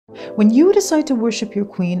When you decide to worship your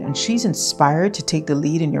queen and she's inspired to take the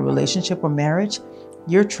lead in your relationship or marriage,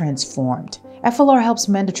 you're transformed. FLR helps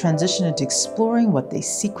men to transition into exploring what they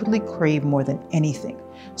secretly crave more than anything,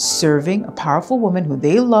 serving a powerful woman who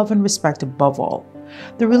they love and respect above all.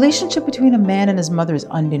 The relationship between a man and his mother is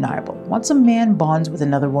undeniable. Once a man bonds with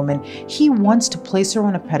another woman, he wants to place her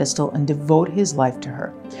on a pedestal and devote his life to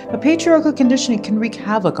her. But patriarchal conditioning can wreak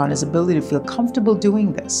havoc on his ability to feel comfortable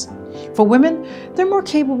doing this. For women, they're more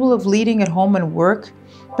capable of leading at home and work,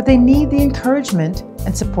 but they need the encouragement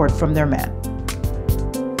and support from their man.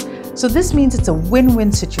 So this means it's a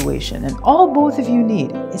win-win situation, and all both of you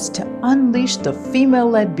need is to unleash the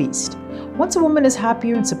female-led beast. Once a woman is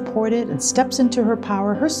happier and supported and steps into her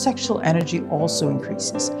power, her sexual energy also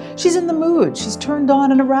increases. She's in the mood, she's turned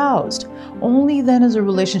on and aroused. Only then is a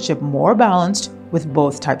relationship more balanced with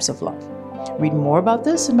both types of love. Read more about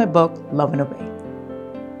this in my book, Love and Obey.